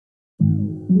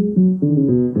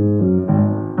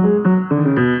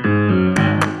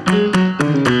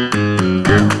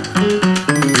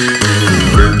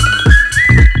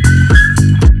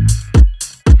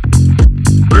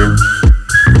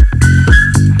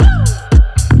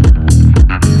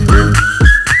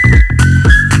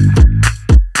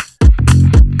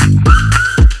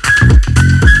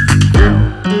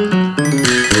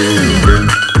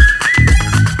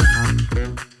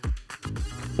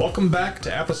Welcome back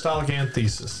to Apostolic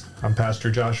Anthesis. I'm Pastor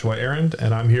Joshua Arend,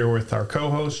 and I'm here with our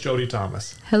co-host, Jody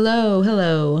Thomas.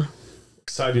 Hello.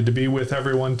 Excited to be with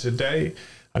everyone today.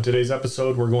 On today's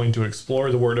episode, we're going to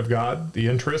explore the Word of God, the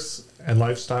interests and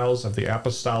lifestyles of the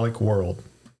apostolic world.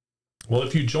 Well,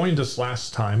 if you joined us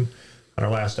last time, on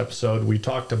our last episode, we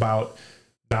talked about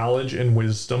knowledge and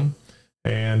wisdom,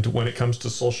 and when it comes to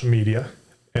social media,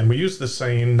 and we use the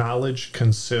saying, knowledge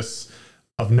consists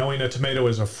of knowing a tomato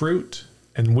is a fruit,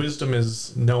 and wisdom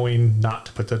is knowing not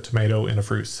to put the tomato in a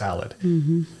fruit salad.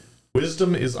 Mm-hmm.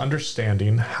 Wisdom is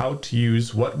understanding how to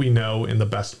use what we know in the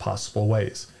best possible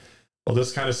ways. Well,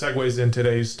 this kind of segues in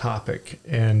today's topic.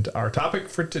 And our topic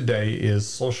for today is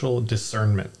social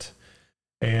discernment.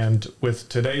 And with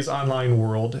today's online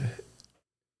world,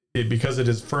 because it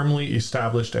has firmly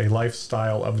established a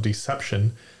lifestyle of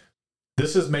deception,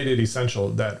 this has made it essential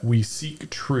that we seek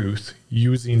truth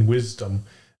using wisdom,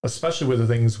 especially with the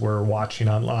things we're watching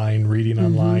online, reading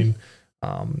online,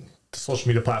 the social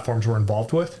media platforms we're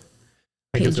involved with.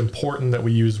 I think it's important that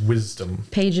we use wisdom.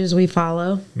 Pages we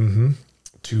follow.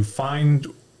 To find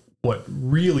what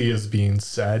really is being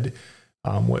said,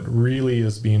 what really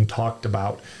is being talked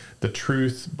about, the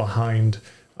truth behind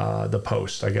the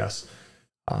post, I guess.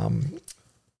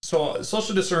 So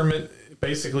social discernment,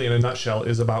 basically in a nutshell,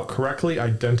 is about correctly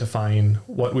identifying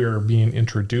what we are being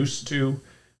introduced to,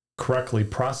 correctly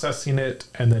processing it,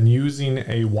 and then using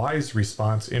a wise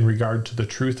response in regard to the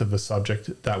truth of the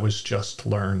subject that was just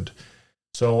learned.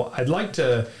 So I'd like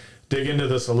to dig into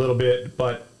this a little bit,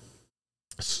 but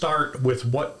start with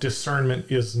what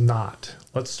discernment is not.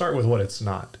 Let's start with what it's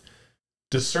not.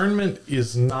 Discernment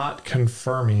is not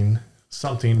confirming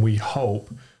something we hope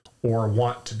or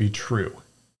want to be true.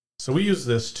 So we use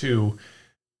this too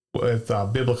with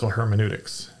biblical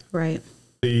hermeneutics. Right.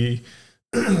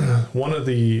 One of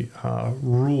the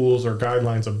rules or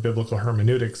guidelines of biblical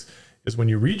hermeneutics is when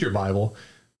you read your Bible,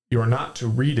 you are not to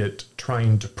read it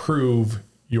trying to prove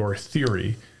your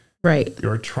theory. Right.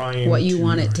 You're trying what you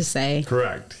want it to say.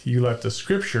 Correct. You let the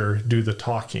scripture do the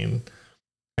talking,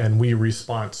 and we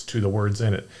respond to the words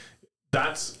in it.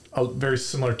 That's very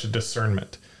similar to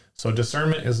discernment. So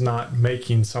discernment is not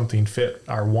making something fit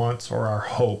our wants or our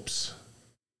hopes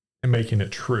and making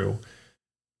it true.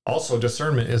 Also,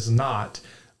 discernment is not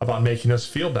about making us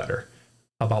feel better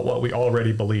about what we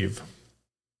already believe.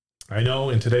 I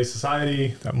know in today's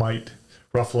society that might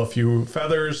ruffle a few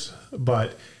feathers,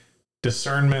 but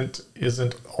discernment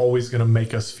isn't always going to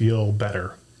make us feel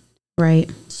better. Right.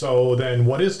 So then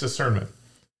what is discernment?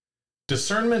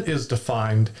 Discernment is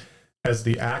defined as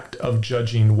the act of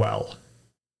judging well.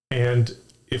 And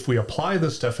if we apply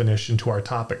this definition to our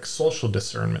topic, social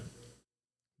discernment,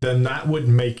 then that would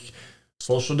make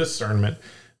social discernment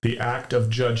the act of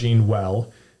judging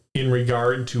well in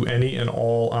regard to any and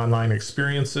all online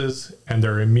experiences and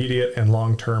their immediate and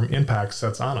long-term impacts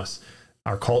that's on us,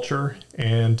 our culture,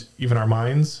 and even our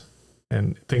minds,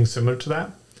 and things similar to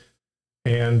that.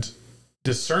 And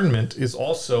discernment is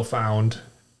also found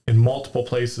in multiple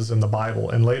places in the Bible.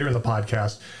 And later in the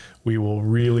podcast, we will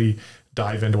really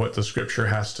dive into what the scripture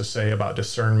has to say about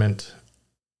discernment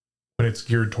when it's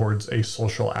geared towards a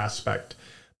social aspect.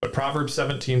 But Proverbs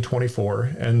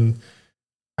 17:24, and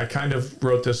I kind of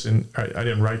wrote this in, I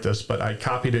didn't write this, but I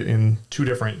copied it in two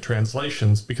different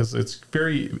translations because it's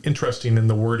very interesting in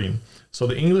the wording. So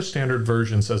the English Standard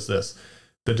Version says this: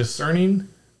 the discerning,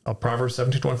 of Proverbs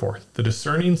 17:24, the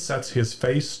discerning sets his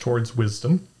face towards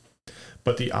wisdom,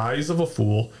 but the eyes of a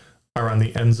fool are on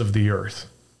the ends of the earth.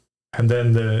 And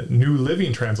then the New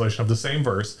Living Translation of the same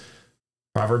verse,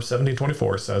 Proverbs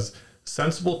 17:24, says,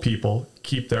 sensible people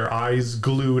keep their eyes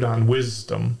glued on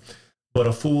wisdom, but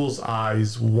a fool's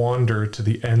eyes wander to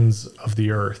the ends of the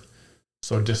earth.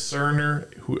 So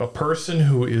a person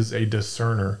who is a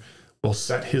discerner will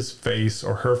set his face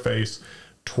or her face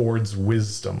towards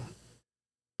wisdom,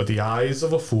 but the eyes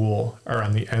of a fool are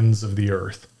on the ends of the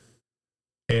earth.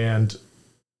 And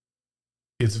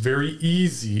it's very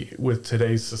easy with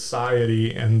today's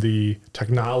society and the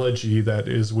technology that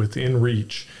is within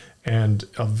reach and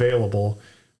available,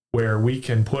 where we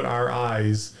can put our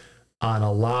eyes on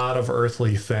a lot of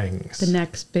earthly things. The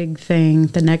next big thing,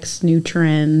 the next new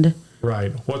trend.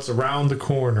 Right. What's around the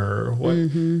corner?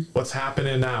 What's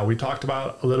happening now? We talked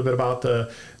about a little bit about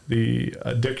the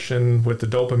addiction with the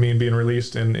dopamine being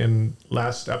released in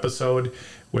last episode.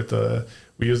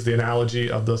 We used the analogy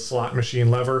of the slot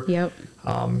machine lever. Yep.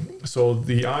 So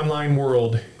the online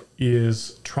world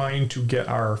is trying to get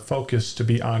our focus to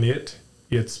be on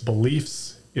its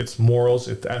beliefs, its morals,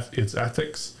 its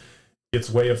ethics,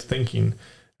 its way of thinking.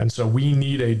 And so we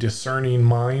need a discerning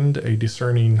mind, a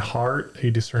discerning heart, a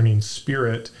discerning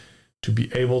spirit to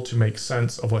be able to make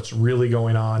sense of what's really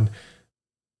going on,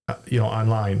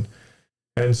 online.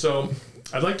 And so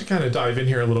I'd like to kind of dive in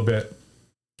here a little bit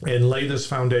and lay this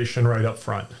foundation right up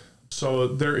front. So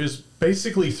there is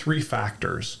basically three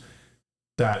factors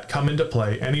that come into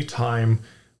play anytime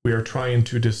we are trying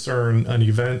to discern an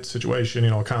event, situation,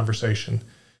 a conversation.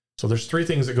 So there's three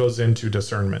things that goes into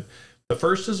discernment. The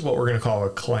first is what we're going to call a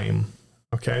claim.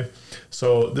 Okay.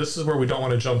 So this is where we don't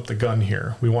want to jump the gun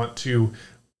here. We want to,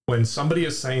 when somebody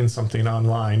is saying something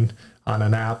online, on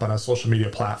an app, on a social media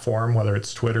platform, whether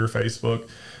it's Twitter, Facebook,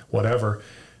 whatever,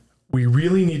 we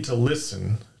really need to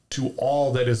listen to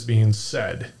all that is being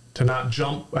said, to not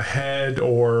jump ahead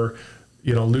or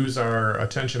lose our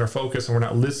attention or focus, and we're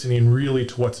not listening really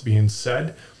to what's being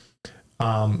said.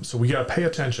 So we got to pay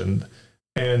attention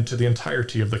and to the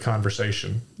entirety of the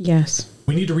conversation. Yes.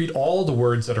 We need to read all the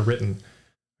words that are written.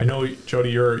 I know,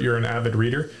 Jody, you're an avid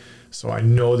reader, so I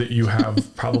know that you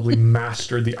have probably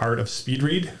mastered the art of speed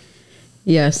read.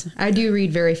 Yes, I do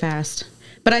read very fast,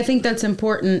 but I think that's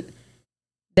important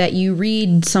that you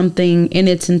read something in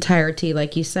its entirety,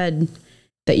 like you said,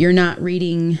 that you're not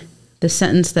reading the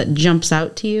sentence that jumps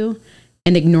out to you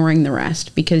and ignoring the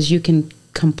rest, because you can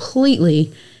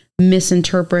completely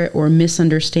misinterpret or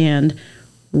misunderstand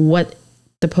what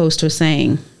the post was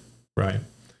saying. Right.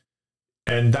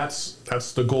 And that's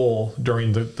the goal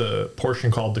during the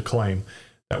portion called the claim,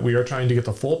 that we are trying to get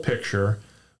the full picture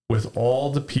with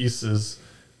all the pieces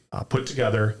put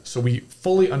together so we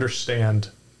fully understand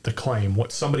the claim,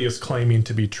 what somebody is claiming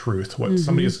to be truth, what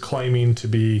somebody is claiming to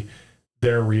be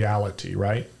their reality,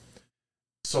 right?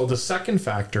 So the second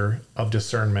factor of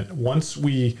discernment, once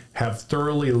we have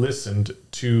thoroughly listened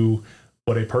to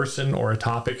what a person or a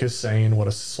topic is saying, what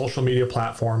a social media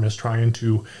platform is trying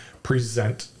to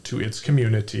present to its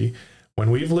community, when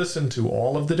we've listened to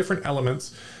all of the different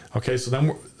elements, okay, so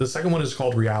then the second one is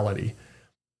called reality.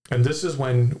 And this is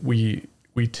when we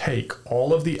take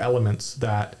all of the elements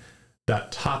that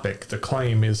topic, the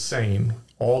claim is saying,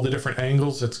 all the different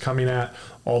angles it's coming at,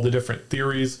 all the different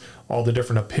theories, all the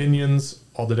different opinions,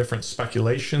 all the different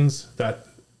speculations that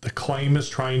the claim is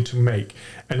trying to make.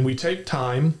 And we take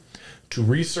time to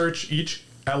research each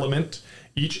element,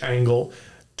 each angle,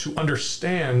 to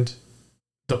understand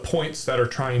the points that are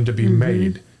trying to be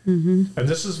made. And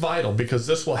this is vital because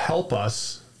this will help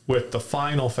us with the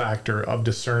final factor of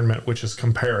discernment, which is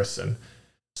comparison.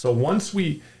 So once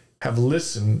we have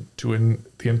listened to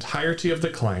the entirety of the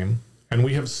claim, and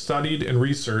we have studied and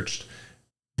researched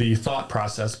the thought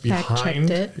process behind,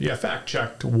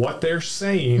 fact-checked what they're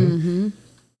saying.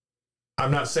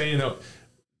 I'm not saying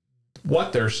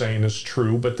what they're saying is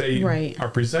true, but they are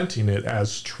presenting it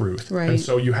as truth. And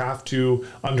so you have to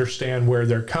understand where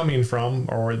they're coming from,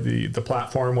 or the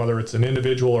platform, whether it's an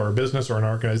individual or a business or an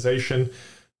organization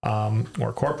or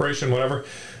a corporation, whatever.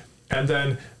 And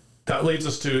then that leads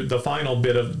us to the final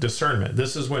bit of discernment.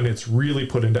 This is when it's really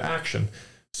put into action.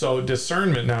 So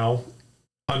discernment now,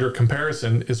 under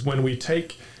comparison, is when we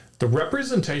take the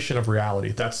representation of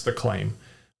reality. That's the claim,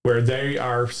 where they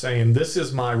are saying, this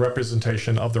is my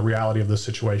representation of the reality of the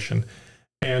situation.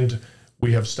 And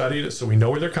we have studied it, so we know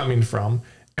where they're coming from.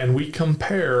 And we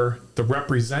compare the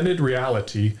represented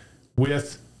reality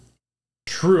with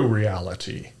true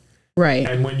reality. Right.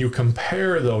 And when you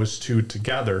compare those two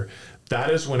together,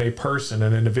 that is when a person,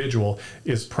 an individual,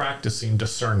 is practicing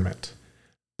discernment.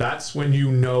 That's when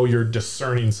you know you're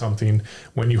discerning something,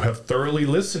 when you have thoroughly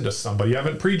listened to somebody. You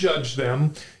haven't prejudged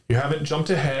them. You haven't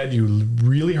jumped ahead. You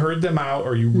really heard them out,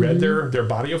 or you read their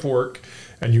body of work,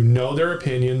 and you know their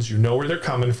opinions. You know where they're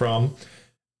coming from.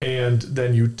 And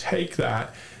then you take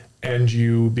that and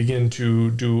you begin to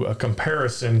do a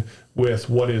comparison with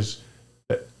what is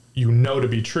you know to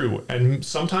be true. And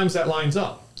sometimes that lines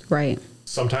up. Right.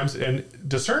 Sometimes, and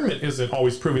discernment isn't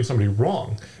always proving somebody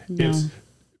wrong. No. It's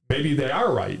maybe they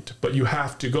are right, but you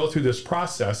have to go through this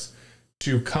process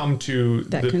to come to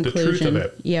the truth of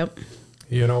it. Yep.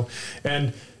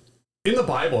 And in the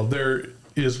Bible, there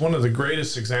is one of the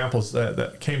greatest examples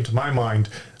that came to my mind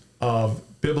of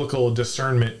biblical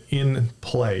discernment in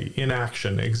play, in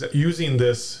action, using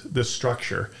this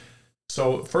structure.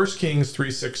 So 1 Kings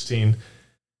 3:16,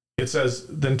 it says,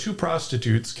 then 2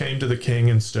 prostitutes came to the king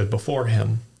and stood before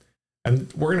him.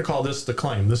 And we're going to call this the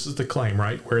claim. This is the claim,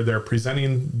 right? Where they're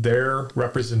presenting their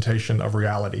representation of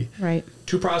reality. Right.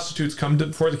 2 prostitutes come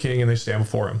before the king and they stand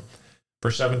before him.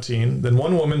 Verse 17, then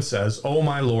one woman says, "Oh,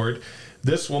 my lord,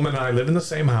 this woman and I live in the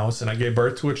same house, and I gave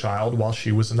birth to a child while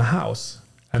she was in the house.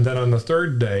 And then on the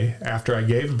 3rd day after I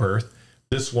gave birth,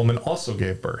 this woman also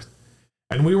gave birth.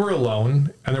 And we were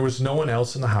alone, and there was no one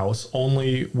else in the house,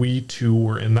 only we 2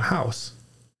 were in the house.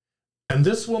 And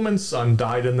this woman's son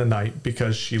died in the night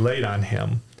because she laid on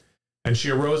him. And she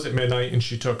arose at midnight, and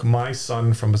she took my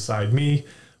son from beside me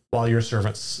while your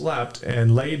servant slept,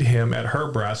 and laid him at her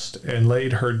breast, and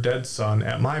laid her dead son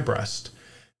at my breast.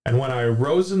 And when I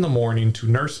arose in the morning to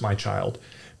nurse my child,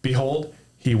 behold,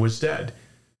 he was dead.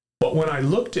 But when I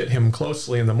looked at him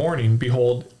closely in the morning,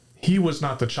 behold, he was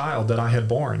not the child that I had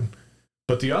borne.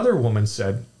 But the other woman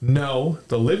said, no,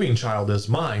 the living child is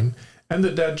mine, and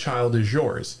the dead child is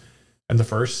yours. And the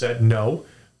first said, no,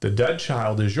 the dead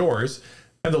child is yours,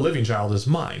 and the living child is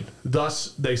mine.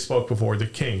 Thus they spoke before the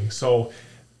king." So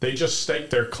they just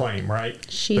staked their claim, right?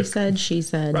 She said.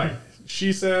 Right.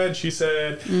 She said.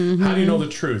 Mm-hmm. How do you know the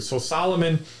truth? So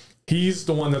Solomon, he's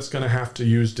the one that's going to have to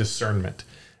use discernment.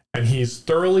 And he's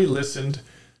thoroughly listened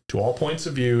to all points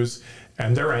of views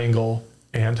and their angle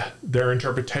and their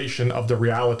interpretation of the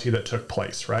reality that took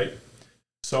place, right?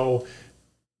 So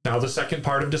now the second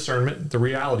part of discernment, the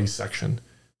reality section.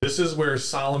 This is where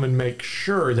Solomon makes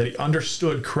sure that he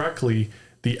understood correctly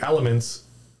the elements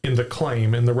in the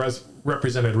claim and the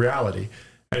represented reality.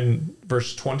 And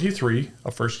verse 23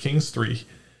 of 1 Kings 3,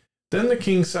 then the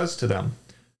king says to them,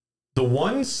 the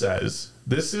one says,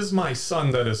 this is my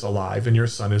son that is alive, and your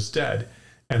son is dead.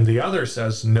 And the other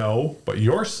says, no, but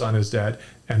your son is dead,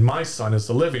 and my son is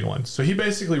the living one. So he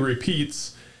basically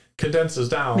repeats, condenses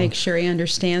down. Make sure he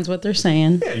understands what they're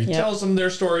saying. Yeah, he tells them their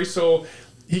story so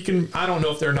he can, I don't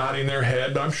know if they're nodding their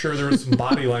head, but I'm sure there was some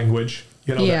body language,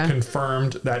 that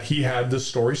confirmed that he had the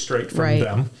story straight from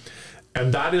them.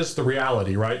 And that is the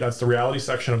reality, right? That's the reality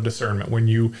section of discernment when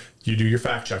you do your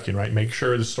fact checking, right? Make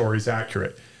sure the story's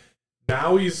accurate.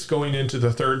 Now he's going into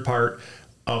the third part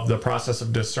of the process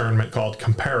of discernment called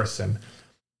comparison.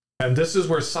 And this is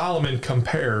where Solomon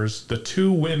compares the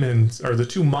 2 women's or the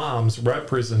 2 moms'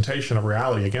 representation of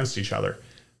reality against each other.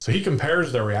 So he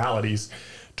compares their realities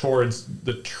towards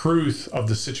the truth of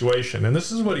the situation. And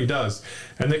this is what he does.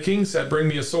 And the king said, bring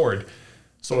me a sword.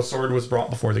 So a sword was brought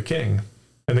before the king.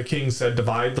 And the king said,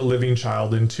 divide the living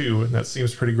child in 2. And that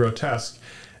seems pretty grotesque.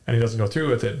 And he doesn't go through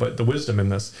with it, but the wisdom in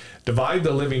this. Divide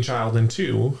the living child in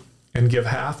 2 and give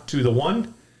half to the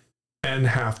one and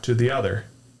half to the other.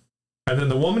 And then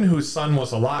the woman whose son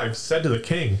was alive said to the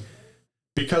king,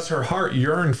 because her heart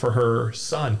yearned for her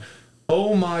son,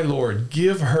 O my lord,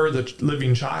 give her the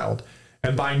living child,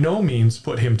 and by no means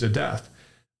put him to death.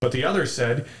 But the other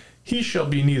said, he shall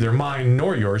be neither mine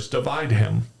nor yours, divide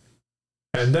him.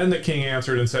 And then the king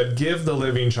answered and said, give the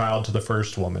living child to the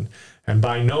first woman, and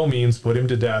by no means put him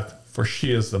to death, for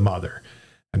she is the mother.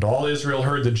 And all Israel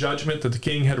heard the judgment that the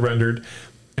king had rendered,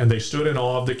 and they stood in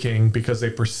awe of the king, because they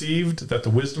perceived that the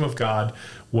wisdom of God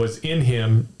was in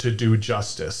him to do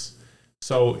justice.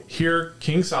 So here,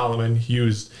 King Solomon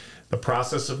used the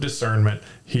process of discernment.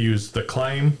 He used the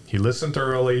claim, he listened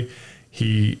thoroughly,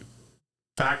 he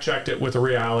fact-checked it with a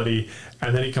reality,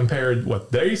 and then he compared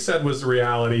what they said was the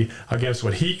reality against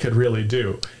what he could really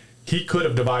do. He could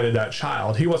have divided that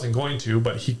child. He wasn't going to,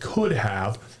 but he could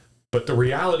have. But the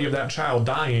reality of that child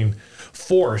dying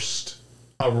forced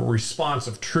a response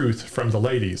of truth from the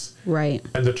ladies. Right.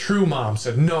 And the true mom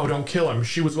said, no, don't kill him.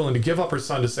 She was willing to give up her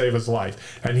son to save his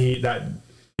life. And that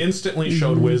instantly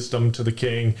showed wisdom to the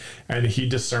king, and he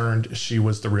discerned she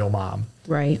was the real mom.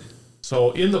 Right.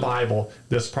 So in the Bible,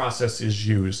 this process is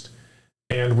used,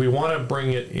 and we want to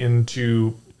bring it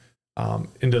into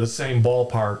the same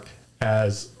ballpark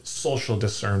as social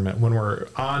discernment. When we're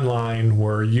online,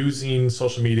 we're using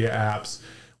social media apps,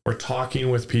 we're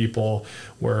talking with people,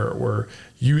 we're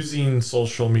using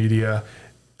social media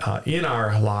in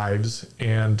our lives,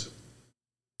 and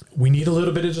we need a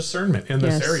little bit of discernment in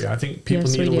this area. I think people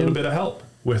need a little bit of help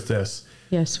with this.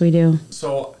 Yes, we do.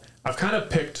 So I've kind of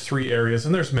picked 3 areas,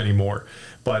 and there's many more,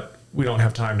 but we don't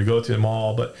have time to go through them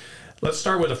all. But let's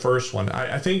start with the first one.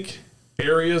 I think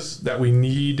areas that we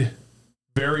need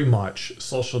very much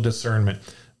social discernment.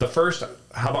 The first,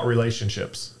 how about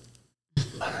relationships?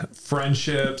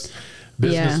 Friendships,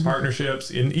 business partnerships,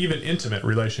 and even intimate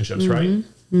relationships, right?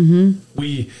 Mm-hmm.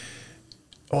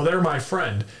 They're my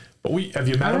friend. But have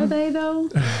you met them? Are they, though?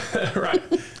 Right.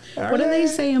 What are they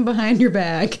saying behind your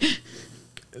back?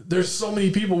 There's so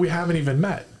many people we haven't even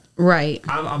met. Right.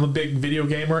 I'm a big video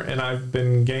gamer, and I've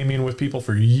been gaming with people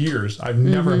for years. I've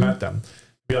never met them.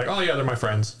 Be like, oh yeah, they're my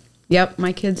friends. Yep,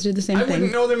 my kids do the same I thing.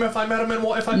 wouldn't know them if I met them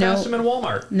if I passed them in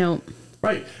Walmart. No.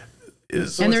 Right.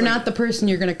 So and they're not the person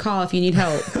you're going to call if you need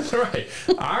help. Right.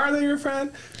 Are they your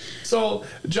friend? So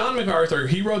John MacArthur,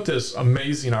 he wrote this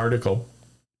amazing article,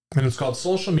 and it's called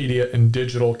Social Media and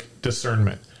Digital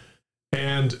Discernment.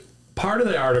 And part of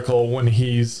the article, when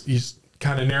he's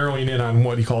kind of narrowing in on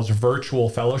what he calls virtual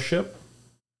fellowship,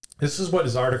 this is what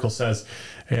his article says,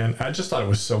 and I just thought it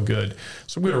was so good.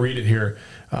 So I'm going to read it here.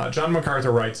 John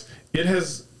MacArthur writes, it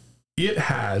has,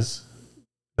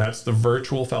 that's the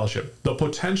virtual fellowship, the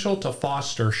potential to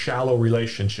foster shallow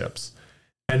relationships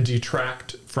and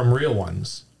detract from real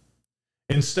ones.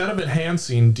 Instead of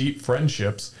enhancing deep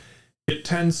friendships, it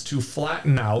tends to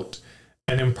flatten out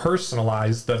and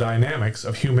impersonalize the dynamics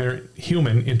of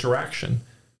human interaction,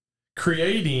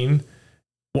 creating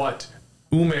what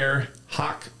Umair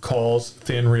Haque calls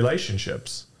thin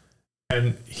relationships.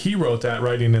 And he wrote that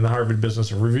writing in the Harvard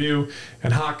Business Review.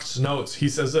 And Haque's notes, he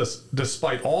says this: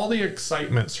 despite all the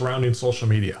excitement surrounding social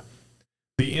media,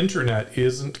 the internet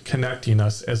isn't connecting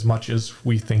us as much as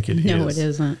we think it is. No, it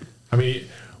isn't. I mean,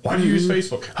 why do you use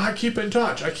Facebook? I keep in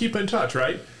touch,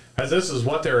 right? As this is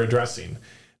what they're addressing.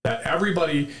 That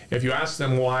everybody, if you ask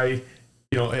them why,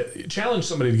 challenge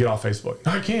somebody to get off Facebook.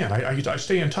 I can. I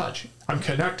stay in touch. I'm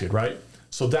connected, right?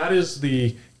 So that is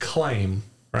the claim,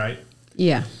 right?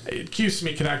 Yeah. It keeps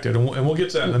me connected, and we'll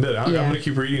get to that in a minute. I'm going to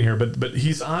keep reading here, but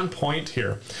he's on point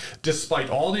here. Despite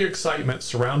all the excitement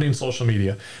surrounding social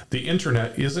media, the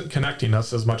internet isn't connecting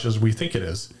us as much as we think it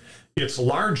is. It's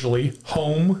largely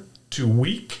home to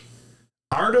weak,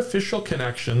 artificial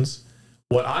connections,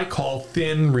 what I call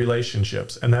thin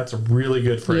relationships. And that's a really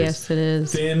good phrase. Yes, it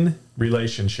is. Thin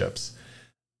relationships.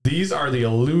 These are the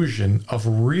illusion of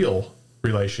real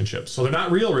relationships. So they're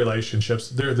not real relationships,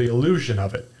 they're the illusion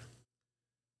of it.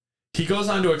 He goes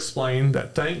on to explain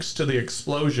that thanks to the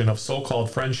explosion of so-called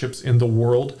friendships in the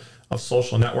world of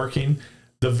social networking,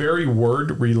 the very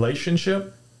word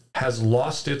relationship has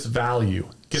lost its value.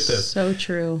 Get this. So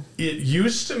true. It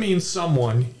used to mean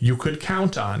someone you could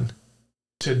count on.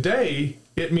 Today,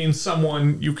 it means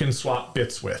someone you can swap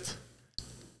bits with.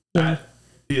 Yeah. That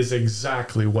is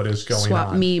exactly what is going Swap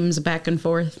on. memes back and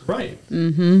forth. Right.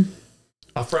 Mm-hmm.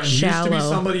 A friend used to be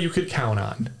somebody you could count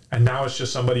on, and now it's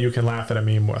just somebody you can laugh at a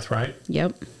meme with, right?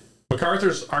 Yep.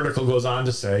 MacArthur's article goes on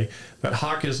to say that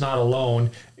Haque is not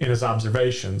alone in his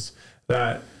observations,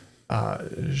 that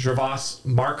Gervais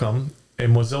Markham, a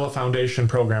Mozilla Foundation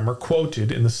programmer,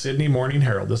 quoted in the Sydney Morning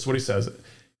Herald, this is what he says,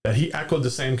 that he echoed the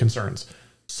same concerns.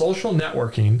 Social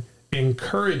networking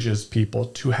encourages people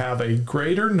to have a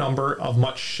greater number of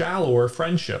much shallower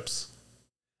friendships.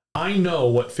 I know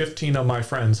what 15 of my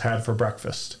friends had for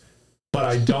breakfast, but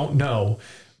I don't know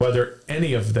whether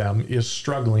any of them is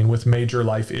struggling with major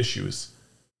life issues.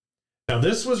 Now,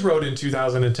 this was wrote in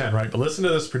 2010, right? But listen to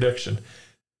this prediction.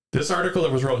 This article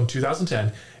that was wrote in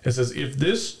 2010, it says, if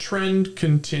this trend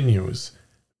continues,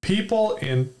 people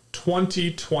in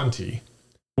 2020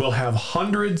 will have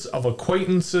hundreds of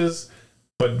acquaintances,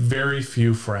 but very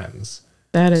few friends.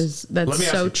 That's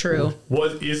so true.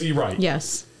 Is he right?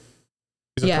 Yes.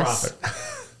 He's a prophet.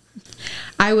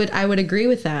 I would agree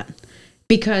with that,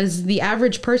 because the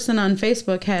average person on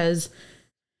Facebook has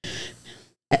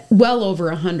well over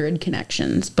 100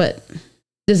 connections, but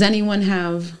does anyone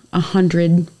have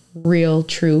 100 real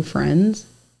true friends?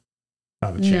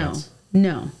 Not a chance.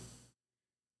 No.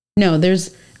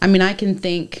 I can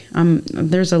think,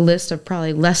 there's a list of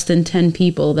probably less than 10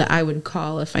 people that I would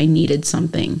call if I needed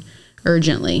something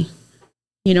urgently.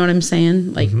 You know what I'm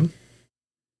saying? Like,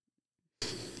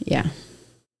 yeah.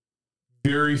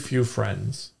 Very few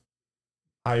friends.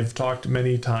 I've talked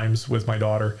many times with my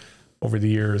daughter over the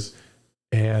years,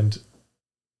 and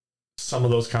some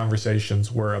of those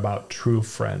conversations were about true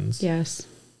friends. Yes.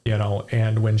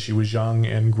 And when she was young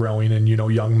and growing, and,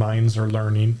 young minds are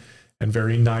learning and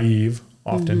very naive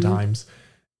oftentimes.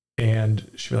 And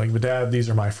she'd be like, but Dad, these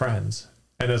are my friends.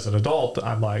 And as an adult,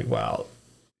 I'm like, well,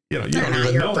 you don't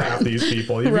even know half these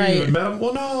people. You've even met them.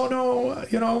 Well,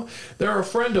 no, they're a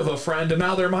friend of a friend, and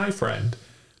now they're my friend.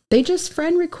 They just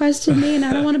friend requested me, and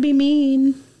I don't want to be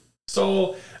mean.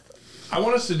 So I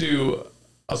want us to do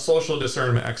a social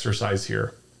discernment exercise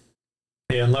here.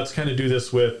 And let's kind of do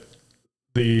this with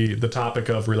the topic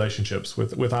of relationships,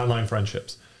 with online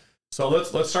friendships. So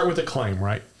let's start with a claim,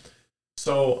 right?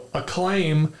 So a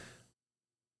claim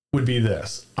would be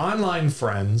this. Online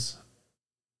friends,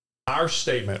 our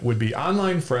statement would be,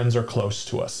 online friends are close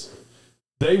to us.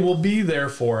 They will be there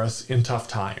for us in tough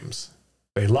times.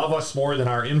 They love us more than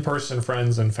our in-person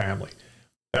friends and family.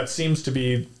 That seems to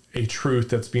be a truth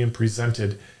that's being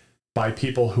presented by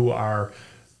people who are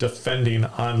defending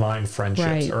online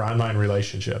friendships or online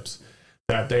relationships.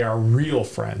 That they are real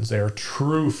friends, they are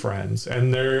true friends,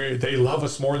 and they love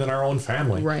us more than our own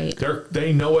family. Right.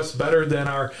 They know us better than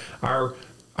our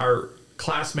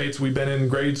classmates we've been in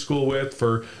grade school with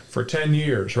for 10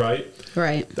 years, right?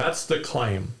 Right. That's the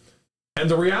claim. And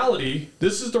the reality,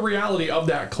 this is the reality of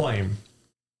that claim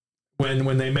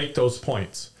when they make those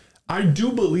points. I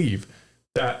do believe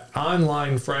that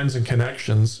online friends and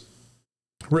connections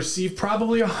receive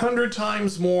probably 100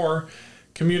 times more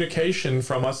communication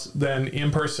from us than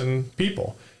in-person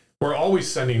people. We're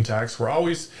always sending texts. We're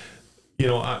always,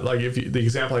 like the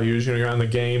example I use, you're on the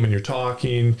game and you're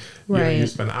talking, you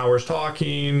spend hours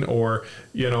talking, or,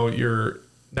 you're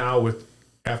now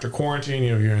after quarantine,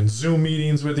 you're in Zoom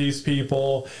meetings with these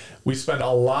people. We spend a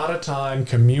lot of time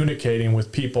communicating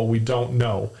with people we don't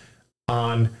know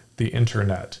on the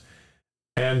internet.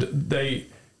 And they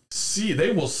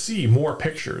will see more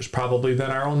pictures probably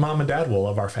than our own mom and dad will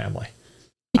of our family.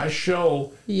 I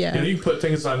show, you can put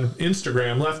things on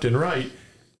Instagram left and right,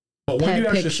 but when you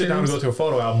actually sit down and go through a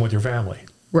photo album with your family,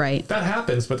 right? That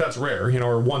happens, but that's rare,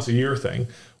 or once a year thing,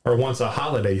 or once a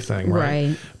holiday thing,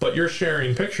 right? But you're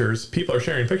sharing pictures. People are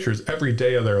sharing pictures every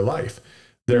day of their life.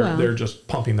 They're just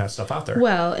pumping that stuff out there.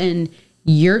 Well, and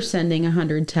you're sending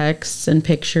 100 texts and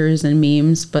pictures and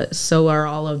memes, but so are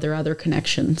all of their other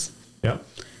connections. Yep.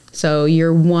 So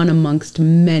you're one amongst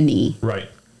many. Right.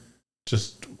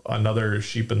 Just another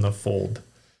sheep in the fold.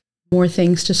 More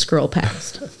things to scroll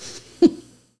past.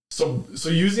 So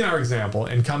using our example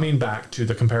and coming back to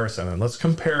the comparison, and let's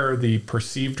compare the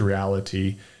perceived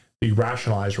reality, the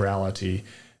rationalized reality,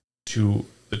 to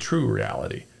the true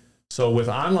reality. So with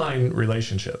online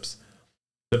relationships,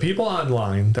 the people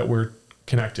online that we're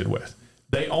connected with,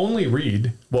 they only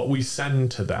read what we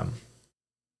send to them.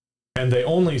 And they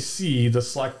only see the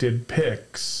selected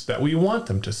pics that we want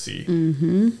them to see.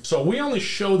 Mm-hmm. So we only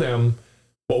show them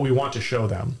what we want to show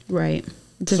them. Right.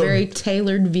 It's a very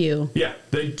tailored view. Yeah.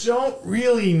 They don't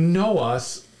really know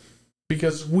us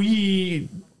because we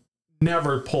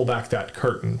never pull back that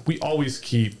curtain. We always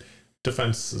keep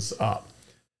defenses up.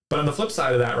 But on the flip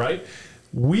side of that, right,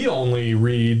 we only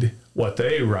read what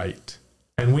they write.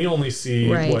 And we only see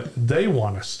what they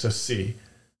want us to see.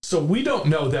 So we don't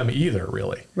know them either,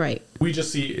 really. Right. We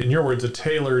just see, in your words, a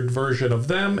tailored version of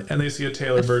them, and they see a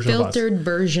tailored version of us. Filtered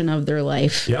version of their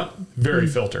life. Yep. Very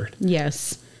filtered.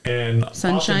 Yes. And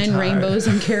sunshine, rainbows,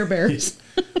 and Care Bears.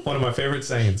 One of my favorite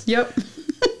sayings. Yep.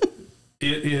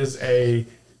 It is a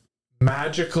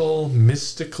magical,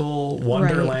 mystical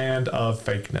wonderland of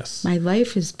fakeness. My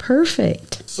life is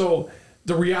perfect. So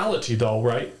the reality, though,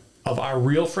 right, of our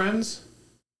real friends,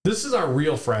 this is our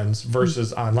real friends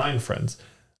versus online friends.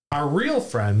 Our real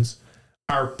friends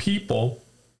are people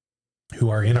who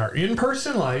are in our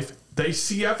in-person life. They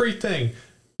see everything,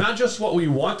 not just what we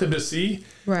want them to see.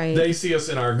 Right. They see us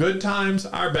in our good times,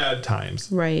 our bad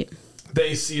times. Right.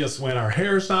 They see us when our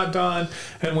hair's not done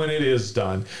and when it is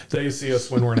done. They see us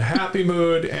when we're in a happy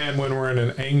mood and when we're in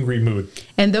an angry mood.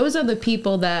 And those are the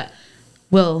people that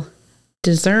will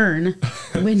discern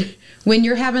when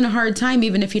you're having a hard time,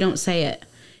 even if you don't say it.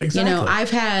 Exactly.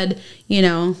 I've had,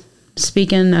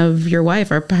 speaking of your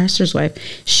wife, our pastor's wife,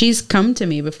 she's come to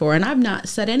me before and I've not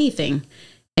said anything.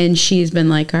 And she's been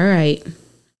like, all right,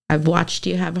 I've watched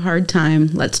you have a hard time.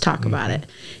 Let's talk about it.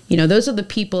 Those are the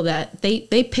people that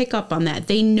they pick up on that.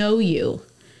 They know you.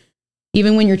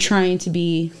 Even when you're trying to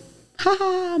be,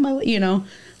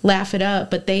 laugh it up,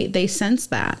 but they sense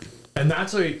that. And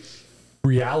that's a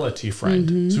reality friend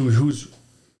who's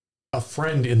a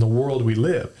friend in the world we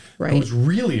live, who's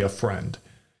really a friend.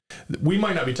 We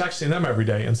might not be texting them every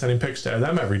day and sending pics to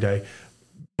them every day,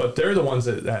 but they're the ones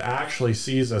that actually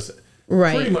sees us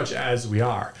pretty much as we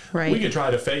are. Right. We can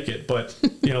try to fake it, but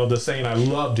the saying I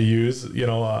love to use,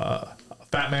 a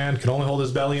fat man can only hold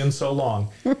his belly in so long.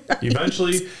 Right.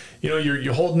 Eventually,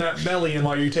 you're holding that belly in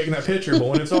while you're taking that picture, but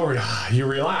when it's over, you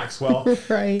relax. Well,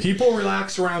 people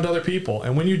relax around other people,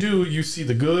 and when you do, you see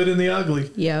the good and the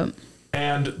ugly. Yep.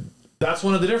 And that's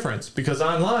one of the difference, because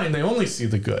online they only see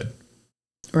the good.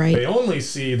 Right. They only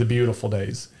see the beautiful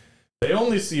days. They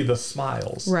only see the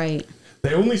smiles. Right.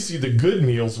 They only see the good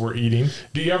meals we're eating.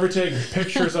 Do you ever take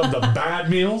pictures of the bad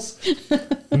meals?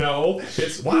 No.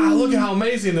 It's, wow, look at how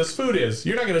amazing this food is.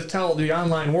 You're not going to tell the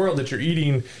online world that you're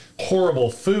eating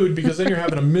horrible food, because then you're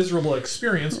having a miserable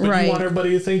experience, but you want everybody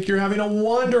to think you're having a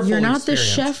wonderful experience. You're not the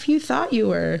chef you thought you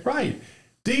were. Right.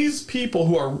 These people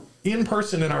who are in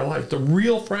person in our life, the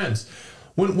real friends,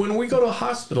 when we go to a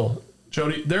hospital,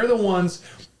 Jody, they're the ones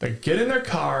that get in their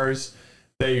cars,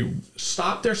 They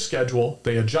stop their schedule.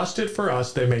 They adjust it for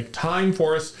us. They make time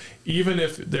for us, even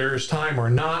if there's time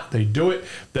or not. They do it.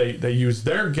 They use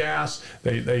their gas.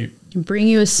 They bring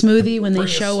you a smoothie when they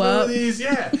show up.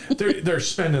 Yeah, they're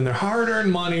spending their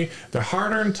hard-earned money, their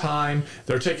hard-earned time.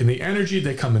 They're taking the energy.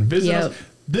 They come and visit us.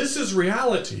 This is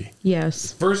reality.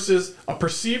 Yes. Versus a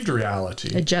perceived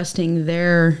reality. Adjusting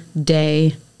their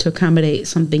day to accommodate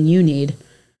something you need.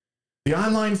 The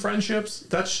online friendships,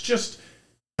 that's just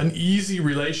an easy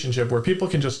relationship where people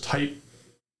can just type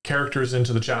characters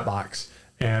into the chat box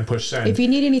and push send. If you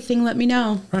need anything, let me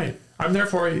know. Right. I'm there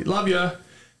for you. Love you.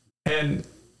 And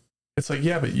it's like,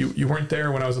 yeah, but you weren't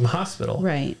there when I was in the hospital.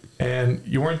 Right. And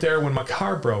you weren't there when my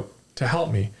car broke to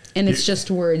help me. And it's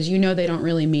just words. You know they don't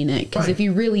really mean it. Because Right. if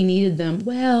you really needed them,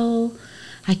 well,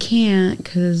 I can't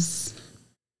because,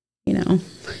 you know.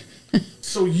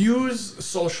 So use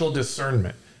social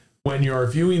discernment when you're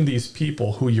viewing these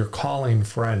people who you're calling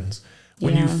friends.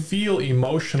 When you feel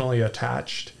emotionally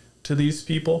attached to these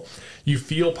people, you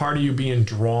feel part of you being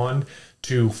drawn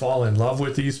to fall in love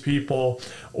with these people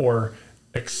or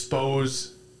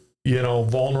expose,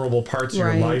 vulnerable parts of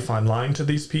your life online to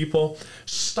these people,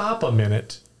 stop a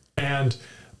minute and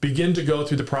begin to go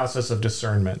through the process of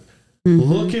discernment.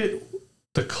 Look at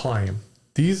the claim.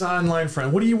 These online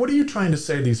friends, what are you trying to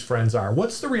say these friends are?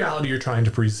 What's the reality you're trying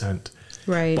to present?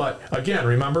 Right. But again,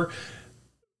 remember,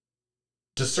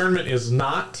 discernment is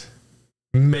not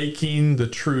making the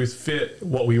truth fit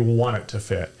what we want it to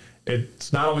fit.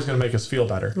 It's not always going to make us feel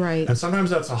better. Right. And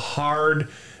sometimes that's a hard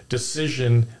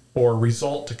decision or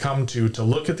result to come to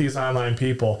look at these online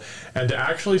people and to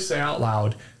actually say out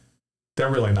loud,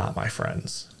 they're really not my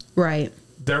friends. Right.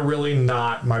 They're really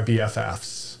not my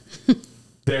BFFs.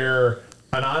 They're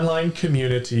an online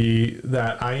community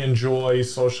that I enjoy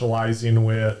socializing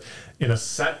with in a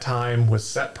set time with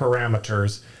set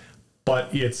parameters,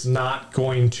 but it's not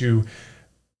going to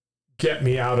get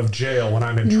me out of jail when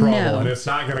I'm in trouble, and it's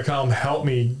not going to come help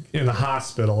me in the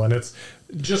hospital, and it's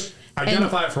just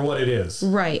identify it for what it is.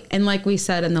 Right. And like we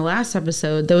said in the last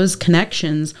episode, those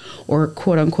connections or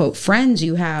quote unquote friends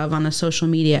you have on a social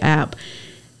media app,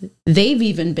 they've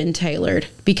even been tailored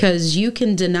because you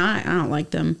can deny, I don't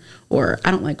like them, or I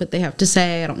don't like what they have to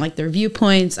say. I don't like their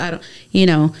viewpoints.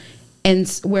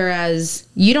 And whereas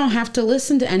you don't have to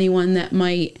listen to anyone that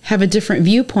might have a different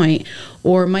viewpoint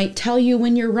or might tell you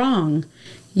when you're wrong,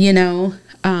 you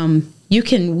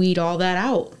can weed all that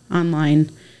out online,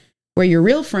 where your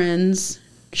real friends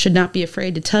should not be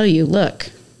afraid to tell you, look,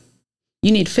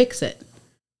 you need to fix it.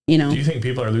 Do you think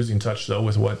people are losing touch though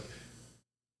with what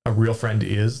a real friend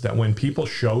is? That when people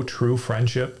show true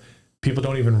friendship, people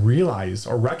don't even realize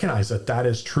or recognize that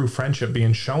is true friendship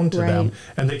being shown to them,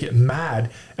 and they get mad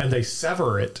and they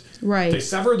sever it. Right. They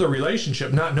sever the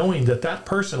relationship, not knowing that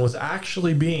person was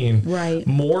actually being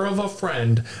more of a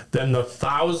friend than the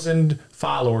 1,000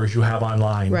 followers you have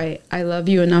online. Right. I love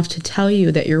you enough to tell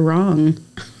you that you're wrong.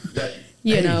 That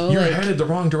you're headed the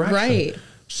wrong direction. Right.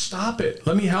 Stop it.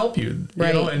 Let me help you.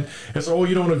 Right. And it's,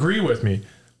 you don't agree with me.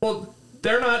 Well,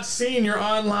 they're not seeing your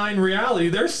online reality.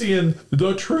 They're seeing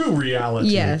the true reality.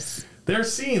 Yes. They're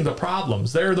seeing the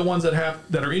problems. They're the ones that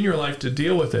are in your life to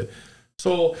deal with it.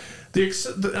 So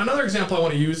another example I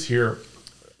want to use here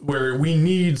where we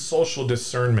need social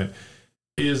discernment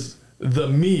is the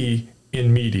me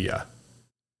in media.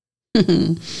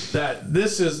 That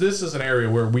this is an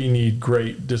area where we need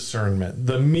great discernment.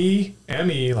 The me,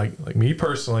 M-E, like me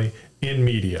personally, in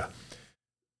media.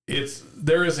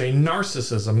 There is a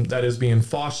narcissism that is being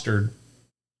fostered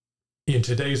in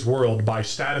today's world by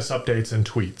status updates and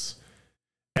tweets.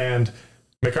 And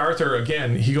MacArthur,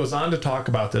 again, he goes on to talk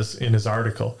about this in his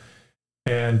article.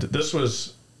 And this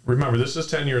is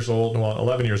 10 years old,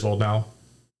 11 years old now.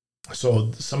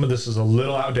 So some of this is a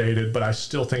little outdated, but I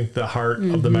still think the heart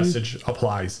of the message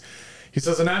applies. He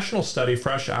says a national study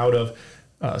fresh out of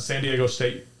San Diego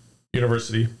State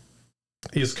University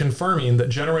is confirming that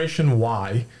Generation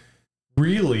Y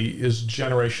really is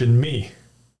Generation Me.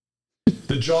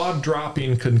 The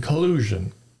jaw-dropping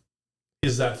conclusion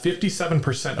is that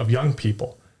 57% of young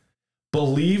people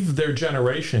believe their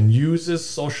generation uses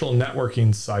social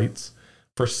networking sites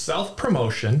for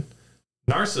self-promotion,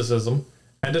 narcissism,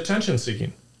 and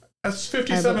attention-seeking. That's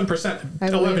 57%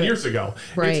 11 years ago.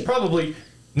 Right. It's probably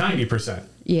 90%.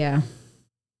 Yeah.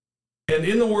 And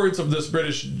in the words of this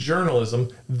British journalism,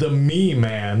 the me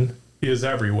man is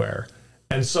everywhere.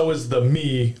 And so is the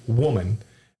me woman.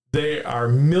 They are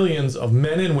millions of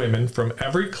men and women from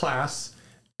every class,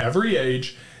 every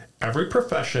age, every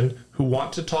profession who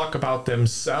want to talk about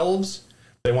themselves.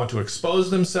 They want to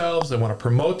expose themselves. They want to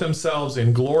promote themselves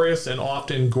in glorious and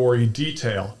often gory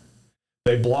detail.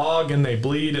 They blog and they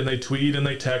bleed and they tweet and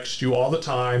they text you all the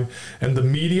time. And the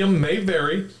medium may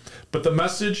vary, but the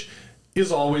message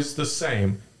is always the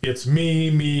same. It's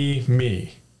me, me,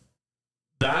 me.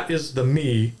 That is the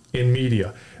me in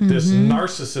media. This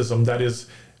narcissism that is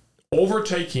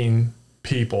overtaking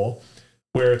people,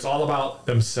 where it's all about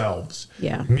themselves.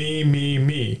 Yeah. Me, me,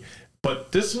 me.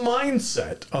 But this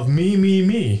mindset of me, me,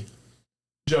 me,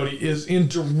 Jody, is in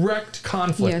direct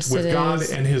conflict with God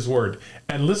and his word.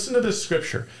 And listen to this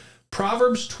scripture.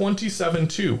 Proverbs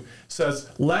 27:2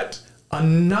 says, let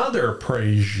another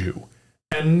praise you,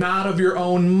 and not of your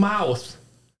own mouth.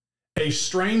 A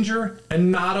stranger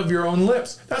and not of your own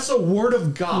lips. That's a word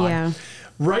of God. Yeah.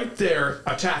 Right there,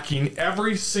 attacking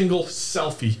every single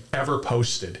selfie ever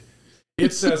posted.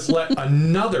 It says, let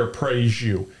another praise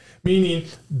you. Meaning,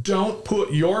 don't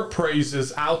put your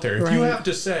praises out there. If you have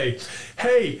to say,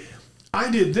 hey, I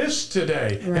did this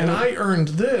today, and I earned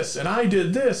this, and I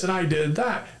did this, and I did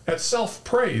that, that's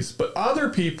self-praise. But other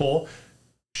people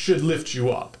should lift you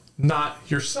up, not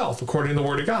yourself, according to the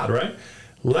word of God, right?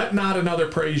 Let not another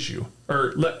praise you,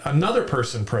 or let another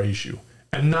person praise you,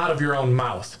 and not of your own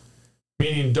mouth.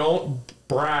 Meaning, don't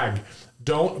brag,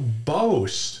 don't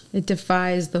boast. It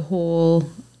defies the whole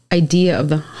idea of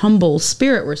the humble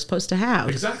spirit we're supposed to have.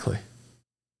 Exactly.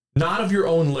 Not of your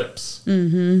own lips.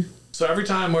 So every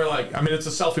time we're like, I mean, it's a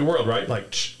selfie world, right?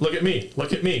 Like, look at me,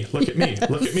 look at me, look at me,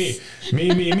 look at me,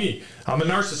 me. I'm a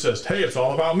narcissist. Hey, it's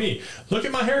all about me. Look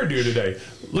at my hairdo today.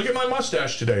 Look at my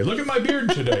mustache today. Look at my beard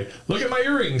today. Look at my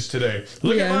earrings today.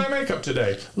 Look at my makeup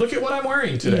today. Look at what I'm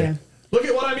wearing today. Yeah. Look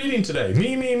at what I'm eating today.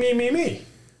 Me.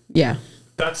 Yeah.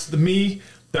 That's the me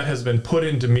that has been put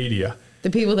into media. The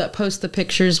people that post the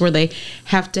pictures where they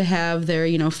have to have their,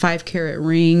 5-carat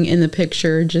ring in the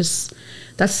picture,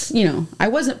 that's, I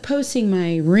wasn't posting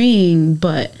my ring,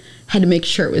 but had to make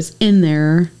sure it was in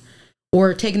there.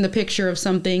 Or taking the picture of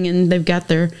something and they've got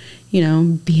their,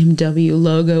 BMW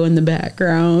logo in the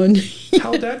background.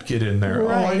 How'd that get in there?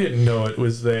 Right. Oh, I didn't know it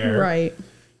was there. Right.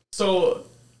 So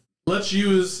let's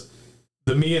use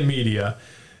the me and media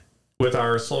with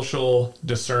our social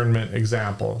discernment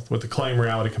example, with the claim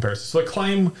reality comparison. So the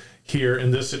claim here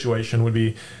in this situation would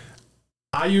be,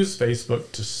 I use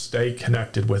Facebook to stay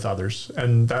connected with others.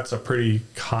 And that's a pretty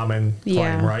common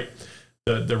claim, right?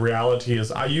 The reality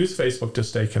is I use Facebook to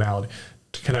stay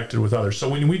connected with others. So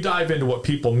when we dive into what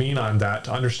people mean on that,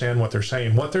 to understand what they're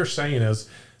saying is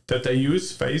that they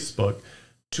use Facebook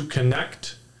to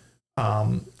connect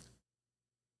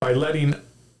by letting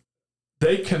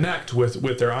they connect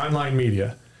with their online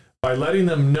media by letting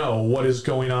them know what is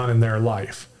going on in their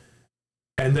life.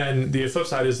 And then the flip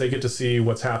side is they get to see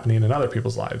what's happening in other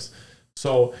people's lives.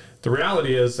 So the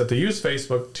reality is that they use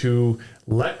Facebook to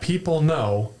let people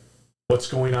know what's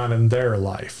going on in their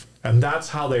life. And that's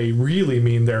how they really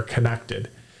mean they're connected.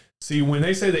 See, when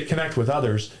they say they connect with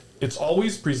others, it's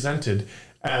always presented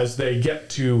as they get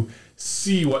to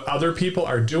see what other people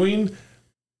are doing.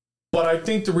 But I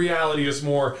think the reality is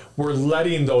more, we're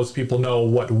letting those people know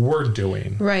what we're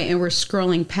doing. Right, and we're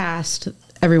scrolling past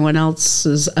everyone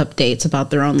else's updates about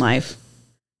their own life.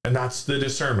 And that's the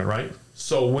discernment, right?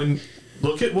 So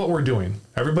look at what we're doing.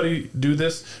 Everybody do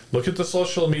this. Look at the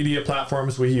social media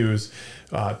platforms we use,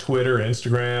 Twitter,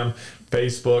 Instagram,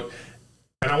 Facebook.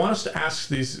 And I want us to ask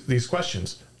these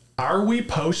questions. Are we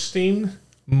posting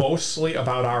mostly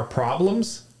about our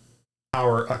problems,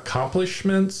 our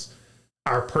accomplishments,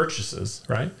 our purchases,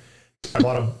 right? I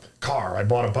bought a car, I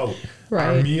bought a boat,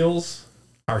 our meals,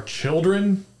 our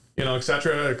children, et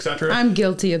cetera, et cetera. I'm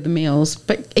guilty of the meals,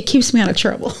 but it keeps me out of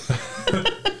trouble.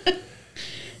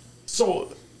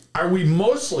 So are we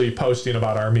mostly posting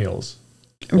about our meals?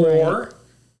 Or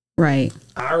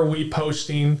are we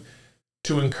posting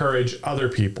to encourage other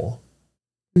people?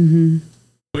 We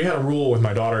had a rule with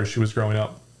my daughter as she was growing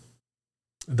up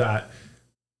that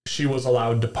she was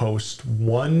allowed to post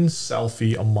one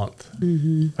selfie a month.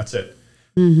 That's it.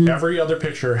 Every other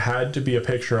picture had to be a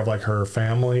picture of like her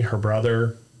family, her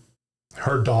brother,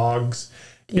 her dogs.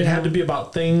 It had to be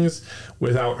about things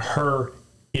without her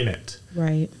in it.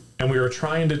 Right. And we were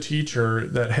trying to teach her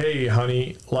that, hey,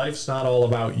 honey, life's not all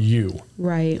about you.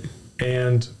 Right.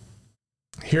 And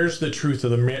here's the truth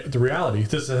of the reality.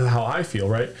 This is how I feel,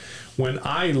 right? When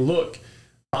I look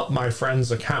up my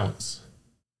friends' accounts,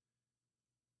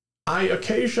 I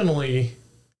occasionally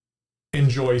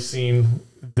enjoy seeing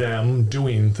them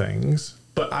doing things,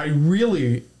 but I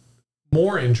really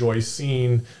more enjoy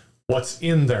seeing what's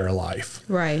in their life.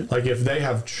 Right. Like if they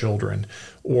have children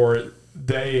or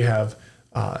they have,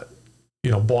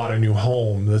 bought a new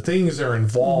home, the things they're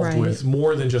involved with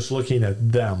more than just looking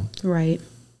at them. Right.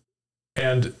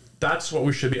 And that's what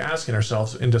we should be asking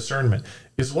ourselves in discernment.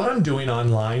 Is what I'm doing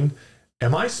online,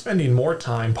 am I spending more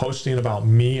time posting about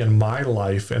me and my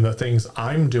life and the things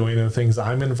I'm doing and the things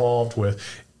I'm involved with?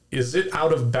 Is it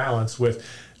out of balance with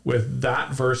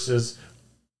that versus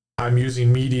I'm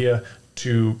using media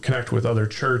to connect with other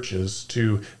churches,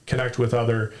 to connect with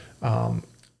other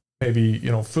maybe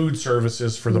food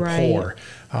services for the poor.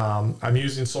 I'm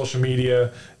using social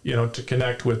media to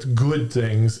connect with good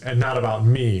things and not about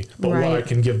me, but what I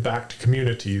can give back to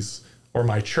communities or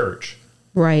my church.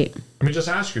 Right. I mean, just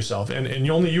ask yourself, and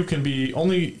only you can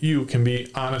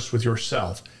be honest with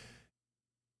yourself.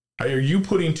 Are you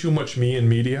putting too much me in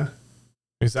media?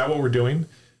 Is that what we're doing?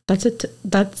 That's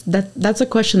a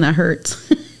question that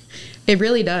hurts. It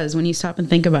really does when you stop and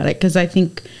think about it, because I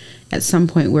think at some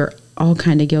point we're all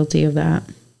kind of guilty of that.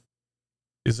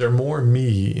 Is there more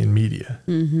me in media?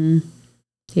 Mm-hmm.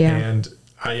 Yeah. And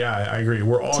I agree.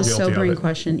 We're all guilty of it. It's a sobering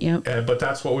question. Yep. But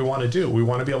that's what we want to do. We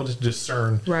want to be able to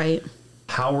discern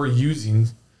how we're using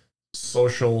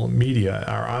social media,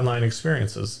 our online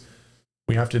experiences.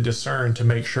 We have to discern to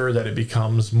make sure that it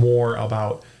becomes more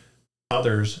about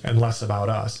others and less about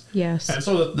us. Yes. And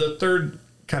so the third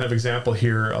kind of example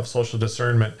here of social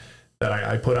discernment that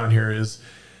I put on here is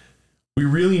we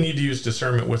really need to use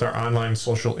discernment with our online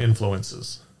social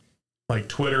influences, like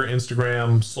Twitter,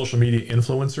 Instagram, social media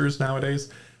influencers nowadays.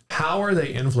 How are they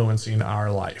influencing our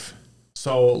life?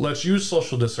 So let's use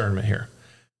social discernment here.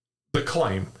 The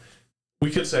claim.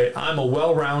 We could say, I'm more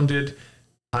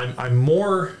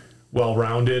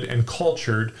well-rounded and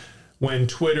cultured when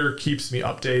Twitter keeps me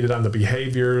updated on the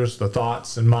behaviors, the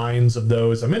thoughts, and minds of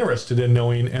those I'm interested in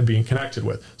knowing and being connected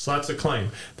with. So that's a claim,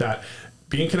 that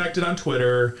being connected on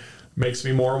Twitter makes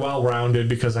me more well-rounded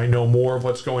because I know more of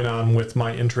what's going on with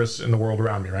my interests in the world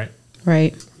around me, right?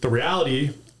 Right. The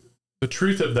reality, the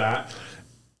truth of that,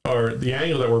 or the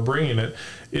angle that we're bringing it,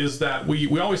 is that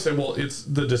we always say, well, it's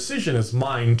the decision is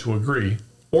mine to agree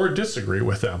or disagree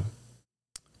with them.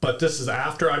 But this is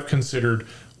after I've considered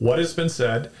what has been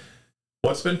said,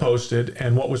 what's been posted,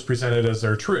 and what was presented as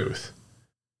their truth.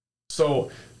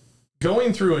 So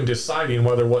going through and deciding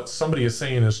whether what somebody is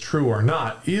saying is true or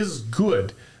not is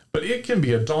good, but it can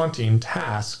be a daunting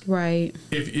task if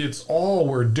it's all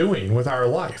we're doing with our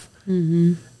life.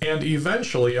 Mm-hmm. And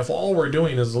eventually, if all we're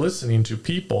doing is listening to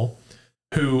people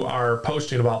who are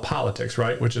posting about politics,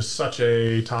 right, which is such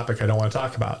a topic I don't want to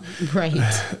talk about. Right.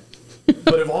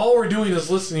 But if all we're doing is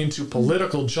listening to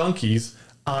political junkies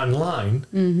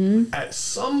online, at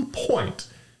some point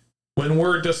when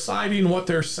we're deciding what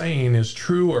they're saying is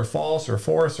true or false or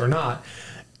for us or not,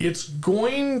 it's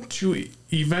going to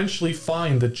eventually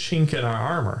find the chink in our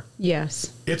armor.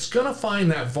 Yes. It's going to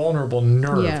find that vulnerable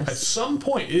nerve. Yes. At some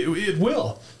point, it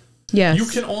will. Yes. You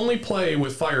can only play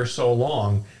with fire so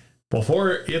long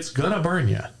before it's going to burn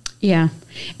you. Yeah.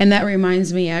 And that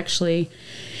reminds me, actually,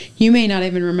 you may not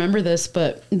even remember this,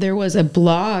 but there was a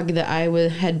blog that I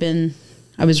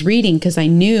was reading because I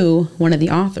knew one of the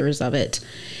authors of it.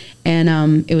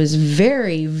 And it was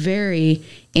very, very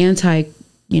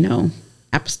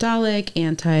apostolic,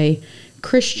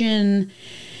 anti-Christian.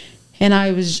 And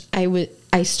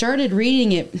I started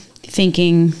reading it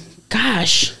thinking,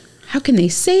 gosh, how can they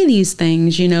say these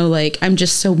things? I'm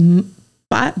just so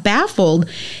baffled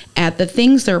at the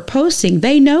things they're posting.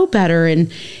 They know better.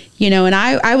 And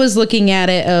I was looking at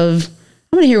it of,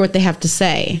 I'm going to hear what they have to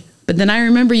say. But then I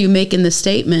remember you making the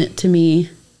statement to me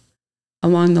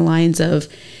along the lines of,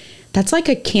 that's like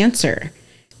a cancer,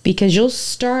 because you'll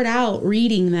start out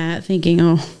reading that thinking,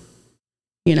 oh,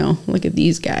 look at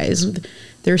these guys.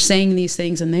 They're saying these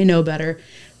things and they know better.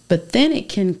 But then it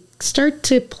can start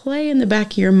to play in the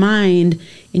back of your mind,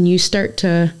 and you start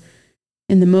to,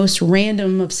 in the most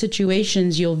random of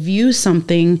situations, you'll view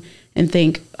something and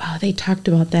think, oh, they talked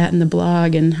about that in the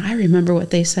blog, and I remember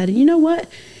what they said. And you know what?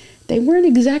 They weren't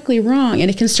exactly wrong. And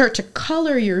it can start to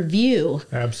color your view.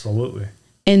 Absolutely.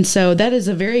 And so that is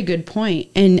a very good point.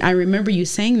 And I remember you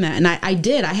saying that. And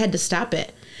I had to stop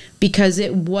it because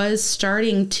it was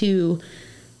starting to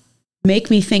make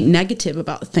me think negative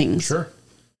about things. Sure.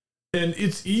 And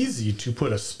it's easy to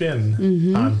put a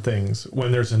spin on things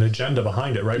when there's an agenda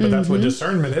behind it, right? But that's what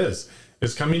discernment is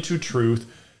coming to truth,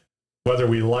 whether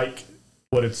we like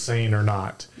what it's saying or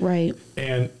not. Right.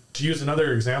 And to use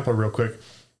another example real quick,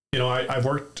 I've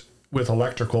worked with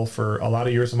electrical for a lot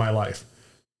of years of my life.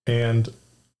 And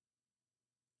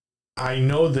I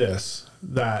know this,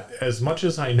 that as much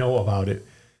as I know about it,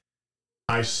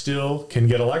 I still can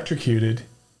get electrocuted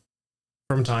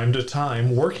from time to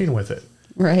time working with it.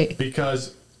 Right.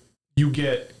 Because you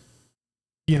get,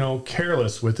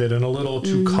 careless with it and a little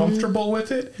too comfortable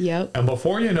with it. Yep. And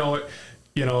before you know it,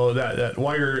 that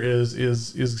wire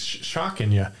is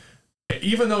shocking you.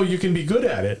 Even though you can be good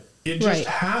at it, it just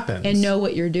happens. And know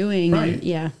what you're doing. Right. And,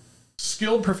 yeah.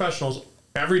 Skilled professionals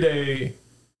every day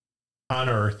on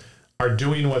earth are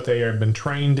doing what they have been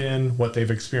trained in, what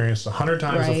they've experienced 100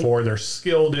 times before. They're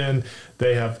skilled in.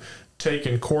 They have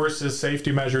taken courses,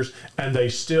 safety measures, and they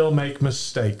still make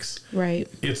mistakes. Right.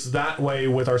 It's that way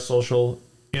with our social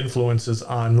influences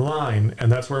online,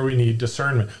 and that's where we need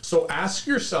discernment. So ask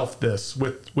yourself this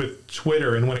with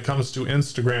Twitter, and when it comes to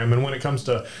Instagram, and when it comes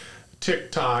to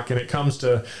TikTok, and it comes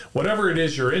to whatever it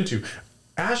is you're into,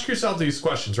 ask yourself these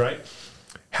questions, right?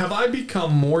 Have I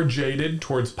become more jaded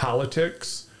towards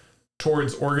politics,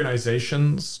 towards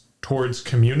organizations, towards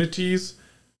communities,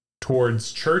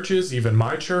 towards churches, even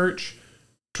my church,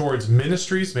 towards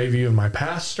ministries, maybe even my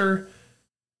pastor?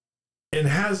 And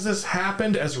has this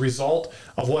happened as a result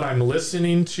of what I'm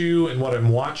listening to and what I'm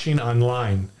watching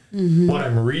online, what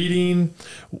I'm reading,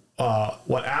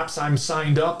 what apps I'm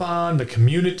signed up on, the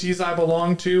communities I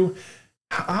belong to?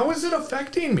 How is it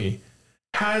affecting me?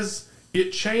 Has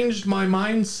it changed my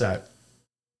mindset?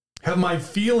 Have my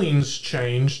feelings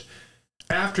changed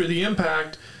after the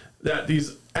impact that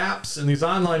these apps and these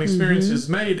online experiences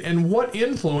made? And what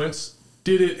influence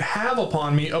did it have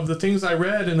upon me of the things I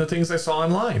read and the things I saw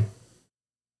online?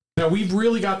 Now, we've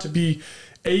really got to be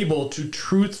able to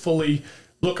truthfully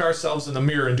look ourselves in the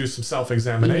mirror and do some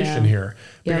self-examination here.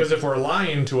 Because if we're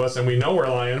lying to us and we know we're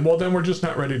lying, well, then we're just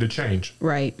not ready to change.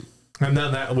 Right. And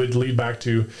then that would lead back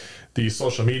to the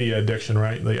social media addiction,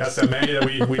 right? The SMA that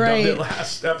we dubbed it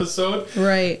last episode.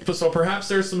 Right. So perhaps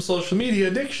there's some social media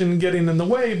addiction getting in the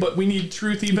way, but we need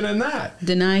truth even in that.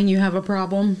 Denying you have a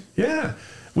problem. Yeah.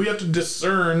 We have to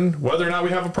discern whether or not we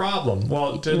have a problem.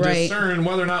 Well, to discern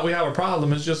whether or not we have a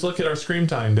problem is just look at our screen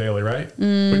time daily, right?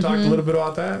 We talked a little bit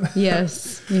about that.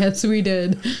 Yes. Yes, we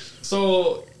did.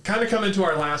 So kind of coming to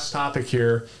our last topic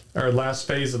here, our last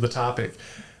phase of the topic.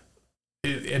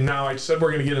 And now I said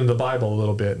we're going to get into the Bible a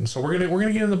little bit. And so we're going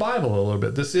to get into the Bible a little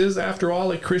bit. This is, after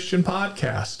all, a Christian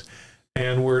podcast.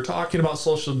 And we're talking about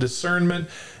social discernment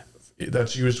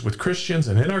that's used with Christians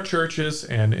and in our churches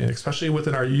and especially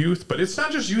within our youth. But it's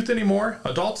not just youth anymore.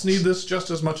 Adults need this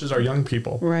just as much as our young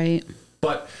people. Right.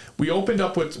 But we opened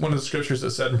up with one of the scriptures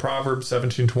that said in Proverbs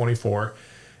 17:24,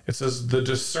 it says, the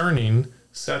discerning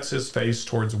sets his face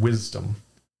towards wisdom.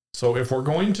 So if we're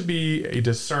going to be a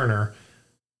discerner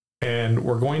and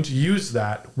we're going to use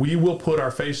that, we will put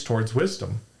our face towards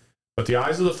wisdom. But the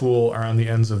eyes of the fool are on the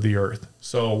ends of the earth.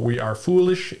 So we are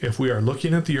foolish if we are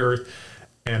looking at the earth,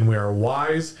 and we are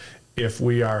wise if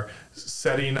we are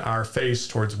setting our face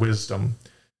towards wisdom.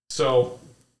 So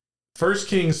 1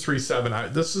 Kings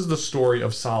 3:7, this is the story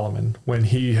of Solomon when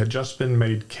he had just been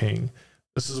made king.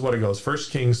 This is what it goes, 1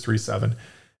 Kings 3:7.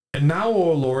 And now,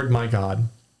 O Lord my God,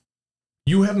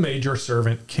 you have made your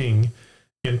servant king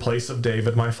in place of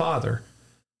David my father.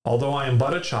 Although I am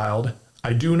but a child,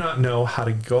 I do not know how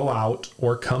to go out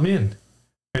or come in.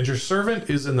 And your servant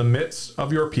is in the midst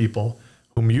of your people,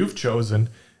 whom you've chosen,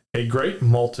 a great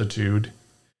multitude,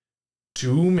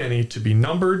 too many to be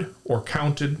numbered or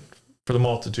counted for the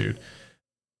multitude.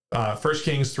 1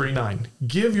 Kings 3:9.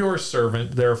 Give your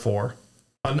servant, therefore,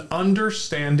 an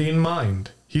understanding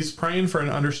mind. He's praying for an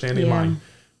understanding mind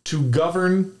to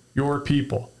govern your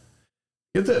people.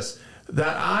 Get this,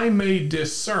 that I may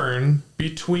discern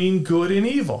between good and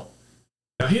evil.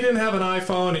 Now, he didn't have an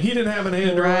iPhone, and he didn't have an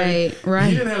Android. Right.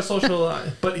 He didn't have social,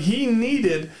 but he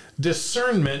needed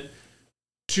discernment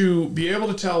to be able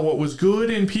to tell what was good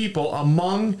in people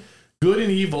among good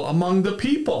and evil among the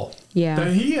people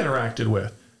that he interacted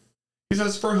with. He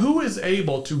says, for who is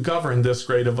able to govern this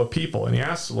great of a people? And he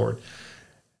asks the Lord.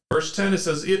 Verse 10, it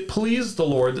says, it pleased the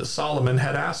Lord that Solomon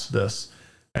had asked this.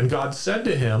 And God said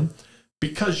to him,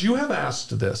 because you have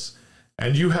asked this,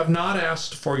 and you have not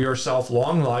asked for yourself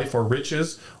long life or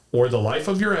riches or the life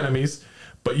of your enemies,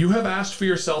 but you have asked for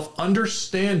yourself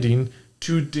understanding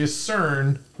to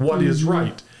discern what is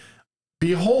right.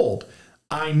 Behold,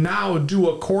 I now do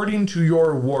according to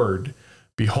your word.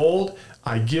 Behold,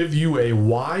 I give you a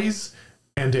wise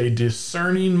and a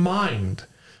discerning mind,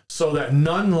 so that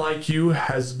none like you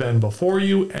has been before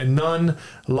you, and none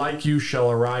like you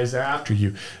shall arise after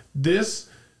you. This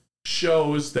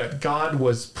shows that God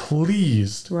was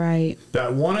pleased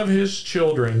that one of his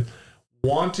children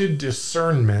wanted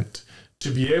discernment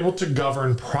to be able to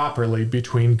govern properly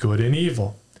between good and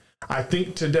evil. I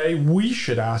think today we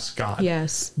should ask God,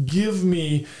 give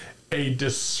me a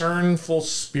discernful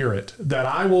spirit that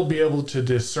I will be able to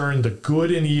discern the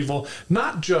good and evil,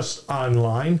 not just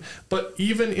online, but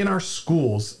even in our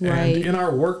schools and in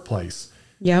our workplace.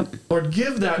 Yep. Lord,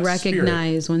 give that spirit.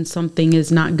 Recognize when something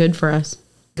is not good for us.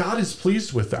 God is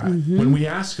pleased with that when we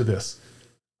ask this.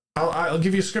 I'll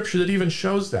give you a scripture that even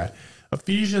shows that.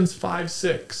 Ephesians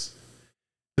 5:6.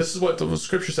 This is what the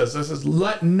scripture says. This is,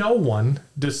 let no one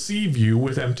deceive you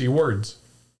with empty words.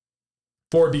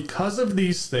 For because of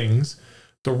these things,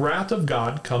 the wrath of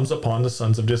God comes upon the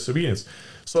sons of disobedience.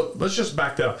 So let's just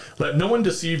back that up. Let no one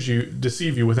deceive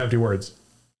you with empty words.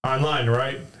 Online,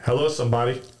 right? Hello,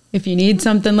 somebody. If you need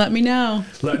something, let me know.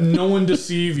 Let no one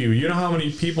deceive you. You know how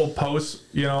many people post,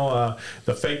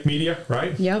 the fake media,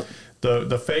 right? Yep.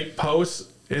 The fake posts,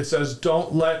 it says,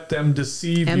 don't let them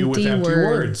deceive you with empty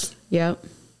words. Yep.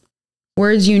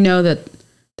 Words you know that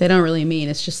they don't really mean.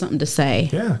 It's just something to say.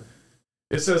 Yeah.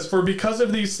 It says, for because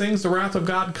of these things, the wrath of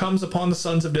God comes upon the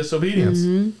sons of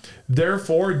disobedience.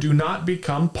 Therefore, do not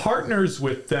become partners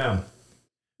with them.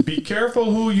 Be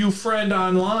careful who you friend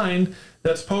online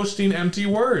that's posting empty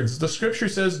words. The scripture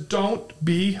says, don't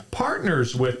be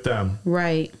partners with them.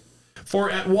 Right. For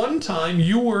at one time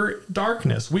you were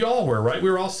darkness. We all were, right? We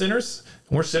were all sinners.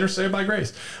 We're sinners saved by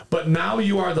grace. But now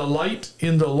you are the light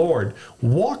in the Lord.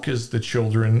 Walk as the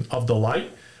children of the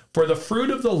light. For the fruit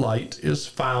of the light is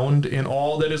found in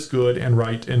all that is good and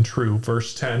right and true.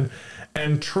 Verse 10.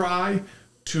 And try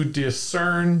to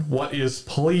discern what is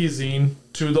pleasing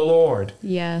to the Lord.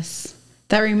 Yes.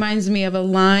 That reminds me of a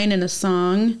line in a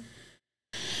song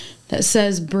that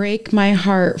says, break my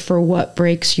heart for what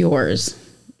breaks yours.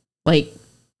 Like,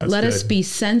 let us be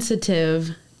sensitive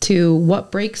to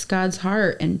what breaks God's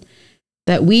heart, and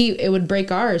that it would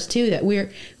break ours too, that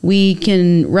we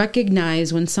can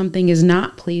recognize when something is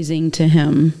not pleasing to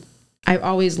him. I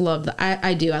always love that.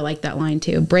 I do. I like that line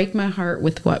too. Break my heart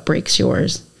with what breaks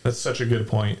yours. That's such a good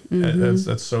point.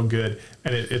 That's so good.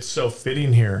 And it's so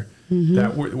fitting here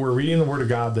that we're reading the word of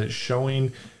God that's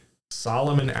showing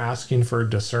Solomon asking for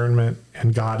discernment,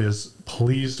 and God is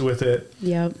pleased with it.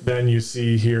 Yep. Then you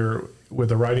see here with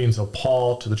the writings of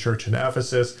Paul to the church in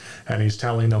Ephesus, and he's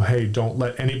telling them, hey, don't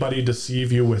let anybody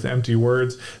deceive you with empty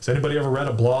words. Has anybody ever read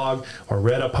a blog or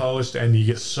read a post and you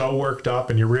get so worked up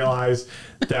and you realize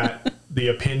that the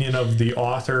opinion of the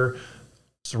author's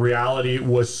reality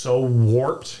was so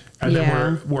warped, and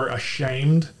then we're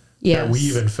ashamed that we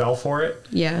even fell for it?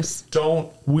 Yes.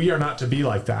 We are not to be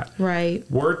like that. Right.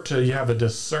 We're to have a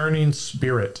discerning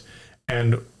spirit,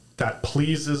 and that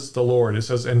pleases the Lord. It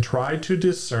says, and try to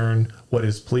discern what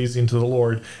is pleasing to the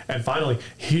Lord. And finally,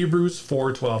 Hebrews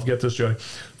 4:12. Get this, Joey.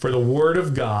 For the word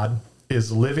of God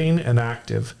is living and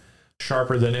active,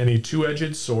 sharper than any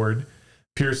two-edged sword,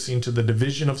 piercing to the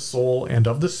division of soul and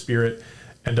of the spirit,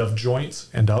 and of joints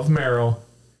and of marrow,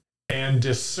 and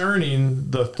discerning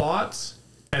the thoughts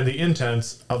and the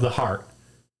intents of the heart.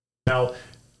 Now,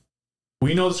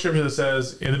 we know the scripture that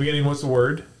says, in the beginning was the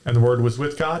Word, and the Word was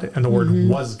with God, and the Word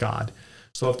was God.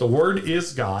 So if the Word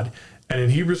is God, and in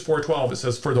Hebrews 4:12 it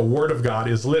says, for the Word of God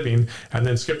is living, and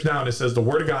then skip down, it says the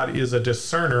Word of God is a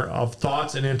discerner of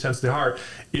thoughts and intents of the heart.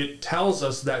 It tells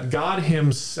us that God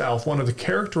himself, one of the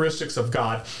characteristics of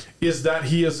God, is that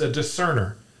he is a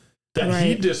discerner. That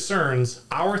he discerns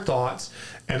our thoughts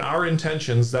and our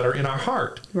intentions that are in our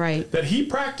heart. Right. That he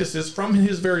practices from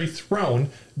his very throne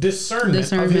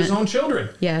discernment of his own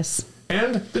children. Yes.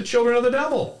 And the children of the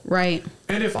devil. Right.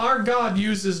 And if our God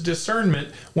uses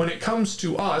discernment when it comes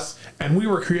to us, and we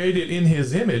were created in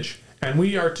his image, and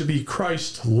we are to be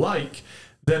Christ-like,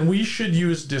 then we should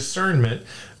use discernment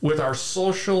with our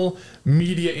social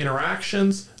media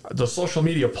interactions, the social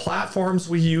media platforms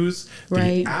we use,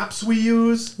 the apps we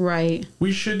use. Right.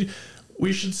 We should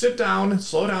sit down,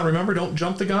 slow down. Remember, don't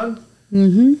jump the gun.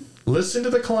 Listen to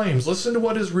the claims. Listen to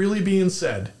what is really being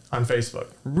said on Facebook.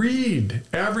 Read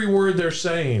every word they're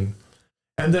saying,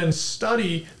 and then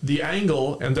study the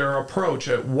angle and their approach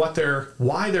at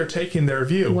why they're taking their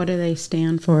view. What do they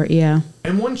stand for? Yeah.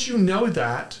 And once you know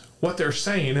that, what they're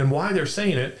saying and why they're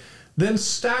saying it, then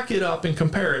stack it up and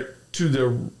compare it to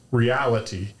the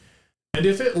reality. And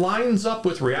if it lines up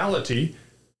with reality,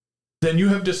 then you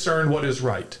have discerned what is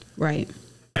right. Right.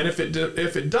 And if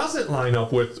it doesn't line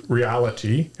up with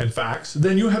reality and facts,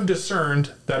 then you have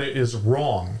discerned that it is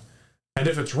wrong. And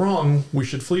if it's wrong, we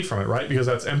should flee from it, right? Because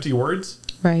that's empty words.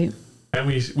 Right. And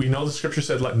we know the scripture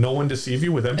said, let no one deceive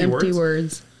you with empty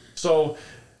words. So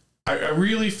I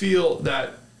really feel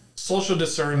that social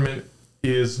discernment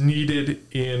is needed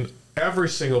in every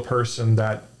single person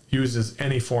that uses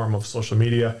any form of social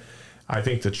media. I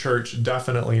think the church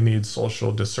definitely needs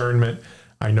social discernment.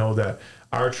 I know that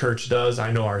our church does.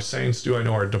 I know our saints do. I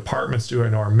know our departments do. I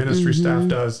know our ministry staff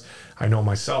does. I know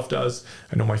myself does.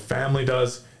 I know my family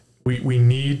does. We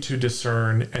need to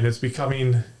discern, and it's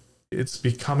becoming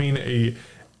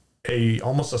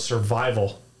almost a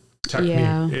survival technique.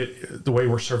 Yeah. The way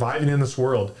we're surviving in this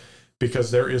world,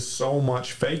 because there is so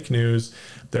much fake news,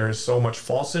 there is so much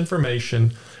false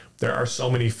information, there are so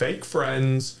many fake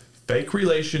friends, fake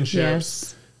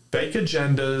relationships, fake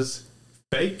agendas,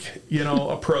 fake,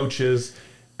 approaches,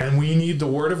 and we need the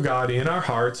Word of God in our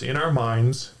hearts, in our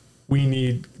minds. We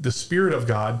need the Spirit of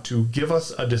God to give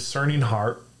us a discerning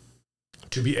heart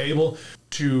to be able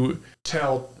to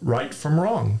tell right from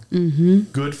wrong,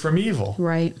 good from evil,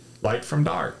 Right. light from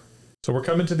dark. So we're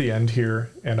coming to the end here,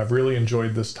 and I've really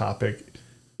enjoyed this topic.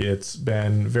 It's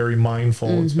been very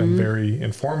mindful. It's been very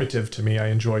informative to me. I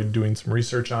enjoyed doing some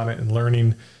research on it and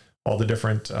learning all the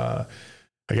different,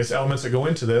 elements that go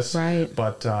into this. Right.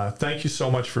 But thank you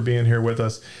so much for being here with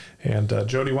us. And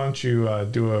Jody, why don't you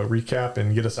do a recap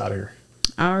and get us out of here?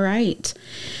 All right.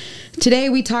 Today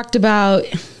we talked about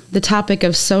the topic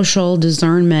of social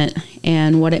discernment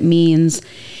and what it means,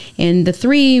 and the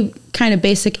three kind of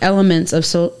basic elements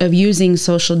of using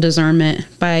social discernment: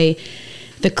 by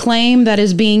the claim that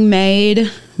is being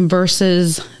made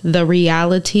versus the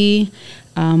reality.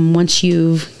 Once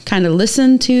you've kind of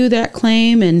listened to that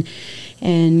claim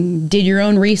and did your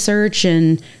own research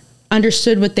and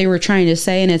understood what they were trying to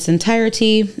say in its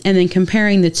entirety, and then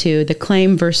comparing the two, the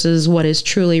claim versus what is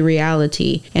truly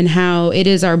reality, and how it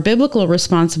is our biblical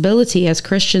responsibility as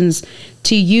Christians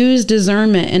to use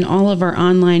discernment in all of our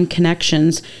online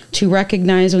connections to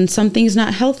recognize when something's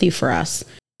not healthy for us,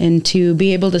 and to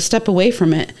be able to step away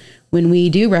from it when we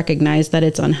do recognize that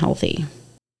it's unhealthy.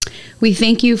 We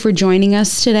thank you for joining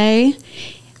us today.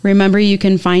 Remember, you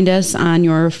can find us on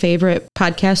your favorite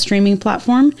podcast streaming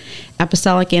platform,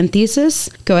 Apostolic Anthesis.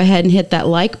 Go ahead and hit that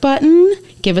like button.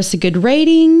 Give us a good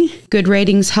rating. Good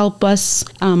ratings help us,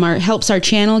 helps our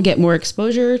channel get more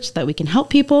exposure so that we can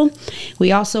help people.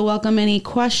 We also welcome any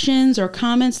questions or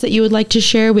comments that you would like to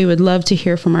share. We would love to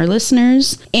hear from our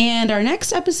listeners. And our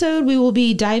next episode, we will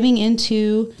be diving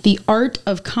into the art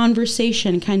of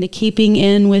conversation, kind of keeping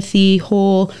in with the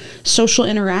whole social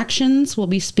interactions. We'll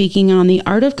be speaking on the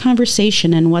art of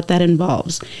conversation and what that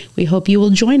involves. We hope you will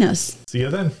join us. See you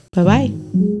then.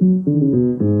 Bye-bye.